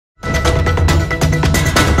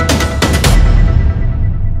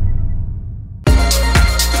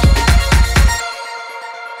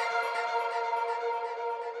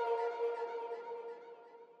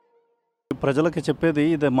ప్రజలకు చెప్పేది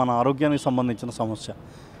ఇది మన ఆరోగ్యానికి సంబంధించిన సమస్య.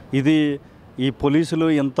 ఇది ఈ పోలీసులు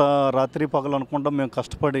ఎంత రాత్రి పగలు అనుకుంటా మేము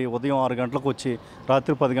కష్టపడి ఉదయం 6 గంటలకు వచ్చి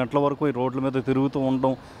రాత్రి 10 గంటల వరకు ఈ రోడ్ల మీద తిరుగుతూ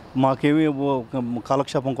ఉండడం మాకేమీ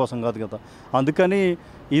కాలక్షేపం కోసం కాదు కదా. అందుకని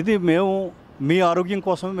ఇది మేము మీ ఆరోగ్యం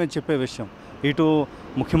కోసమే మేము చెప్పే విషయం. ఇటు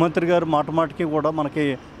ముఖ్యమంత్రి గారు మాటికి కూడా మనకి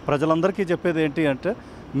ప్రజలందరికీ చెప్పేది ఏంటి అంటే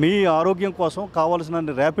మీ ఆరోగ్యం కోసం కావాల్సిన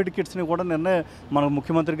ర్యాపిడ్ కిట్స్ని కూడా నిన్నే మన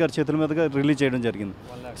ముఖ్యమంత్రి గారి చేతుల మీదుగా రిలీజ్ చేయడం జరిగింది.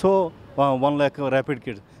 So 1 lakh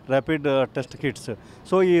rapid test kits.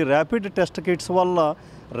 So ఈ ర్యాపిడ్ టెస్ట్ కిట్స్ వల్ల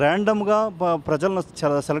ర్యాండమ్గా ప్రజలను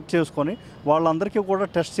సెలెక్ట్ చేసుకొని వాళ్ళందరికీ కూడా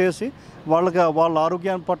టెస్ట్ చేసి వాళ్ళ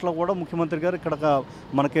ఆరోగ్యం పట్ల కూడా ముఖ్యమంత్రి గారు ఇక్కడ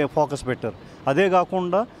మనకి ఫోకస్ పెట్టారు. అదే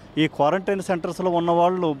కాకుండా ఈ క్వారంటైన్ సెంటర్స్లో ఉన్న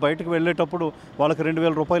వాళ్ళు బయటకు వెళ్ళేటప్పుడు వాళ్ళకి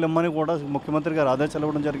 2,000 రూపాయలు ఇమ్మని కూడా ముఖ్యమంత్రి గారు ఆదేశాలు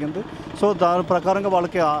ఇవ్వడం జరిగింది. సో దాని ప్రకారంగా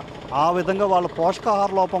వాళ్ళకి ఆ విధంగా వాళ్ళ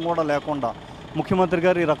పోషకాహార లోపం కూడా లేకుండా ముఖ్యమంత్రి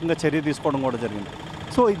గారు ఈ రకంగా చర్య తీసుకోవడం కూడా జరిగింది.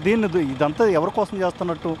 సో ఇదంతా ఎవరి కోసం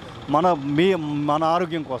చేస్తున్నట్టు మన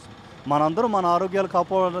ఆరోగ్యం కోసం. మనందరూ మన ఆరోగ్యాలు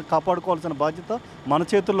కాపాడుకోవాల్సిన బాధ్యత మన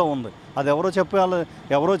చేతుల్లో ఉంది. అది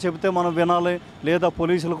ఎవరో చెబితే మనం వినాలి, లేదా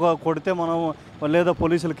పోలీసులు కొడితే మనం, లేదా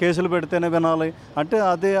పోలీసులు కేసులు పెడితేనే వినాలి అంటే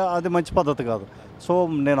అది మంచి పద్ధతి కాదు. సో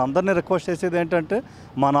నేను అందరినీ రిక్వెస్ట్ చేసేది ఏంటంటే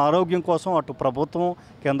మన ఆరోగ్యం కోసం అటు ప్రభుత్వం,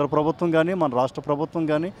 కేంద్ర ప్రభుత్వం కానీ, మన రాష్ట్ర ప్రభుత్వం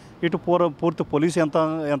కానీ, ఇటు పూర్తి పోలీసు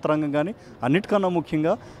యంత్రాంగం కానీ, అన్నిటికన్నా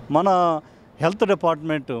ముఖ్యంగా మన హెల్త్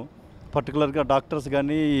డిపార్ట్మెంటు, పర్టికులర్గా డాక్టర్స్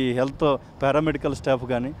కానీ, హెల్త్ పారామెడికల్ స్టాఫ్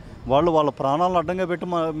కానీ వాళ్ళ ప్రాణాలను అడ్డంగా పెట్టి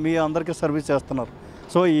మీ అందరికీ సర్వీస్ చేస్తున్నారు.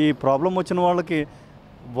 సో ఈ ప్రాబ్లం వచ్చిన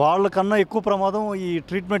వాళ్ళకన్నా ఎక్కువ ప్రమాదం ఈ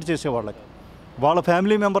ట్రీట్మెంట్ చేసేవాళ్ళకి. వాళ్ళ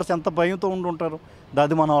ఫ్యామిలీ మెంబర్స్ ఎంత భయంతో ఉంటారు,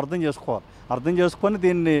 అది మనం అర్థం చేసుకొని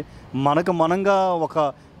దీన్ని మనంగా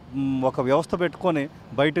ఒక వ్యవస్థ పెట్టుకొని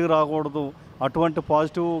బయటకు రాకూడదు. అటువంటి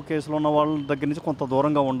పాజిటివ్ కేసులు ఉన్న వాళ్ళ దగ్గర నుంచి కొంత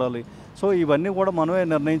దూరంగా ఉండాలి. సో ఇవన్నీ కూడా మనమే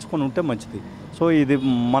నిర్ణయించుకొని ఉంటే మంచిది. సో ఇది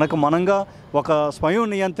మనంగా ఒక స్వయం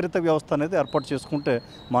నియంత్రిత వ్యవస్థ అనేది ఏర్పాటు చేసుకుంటే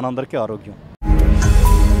మనందరికీ ఆరోగ్యం.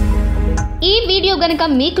 ఈ వీడియో గనుక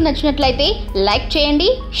మీకు నచ్చినట్లయితే లైక్ చేయండి,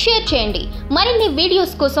 షేర్ చేయండి. మరిన్ని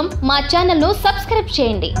వీడియోస్ కోసం మా ఛానల్ను సబ్స్క్రైబ్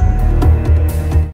చేయండి.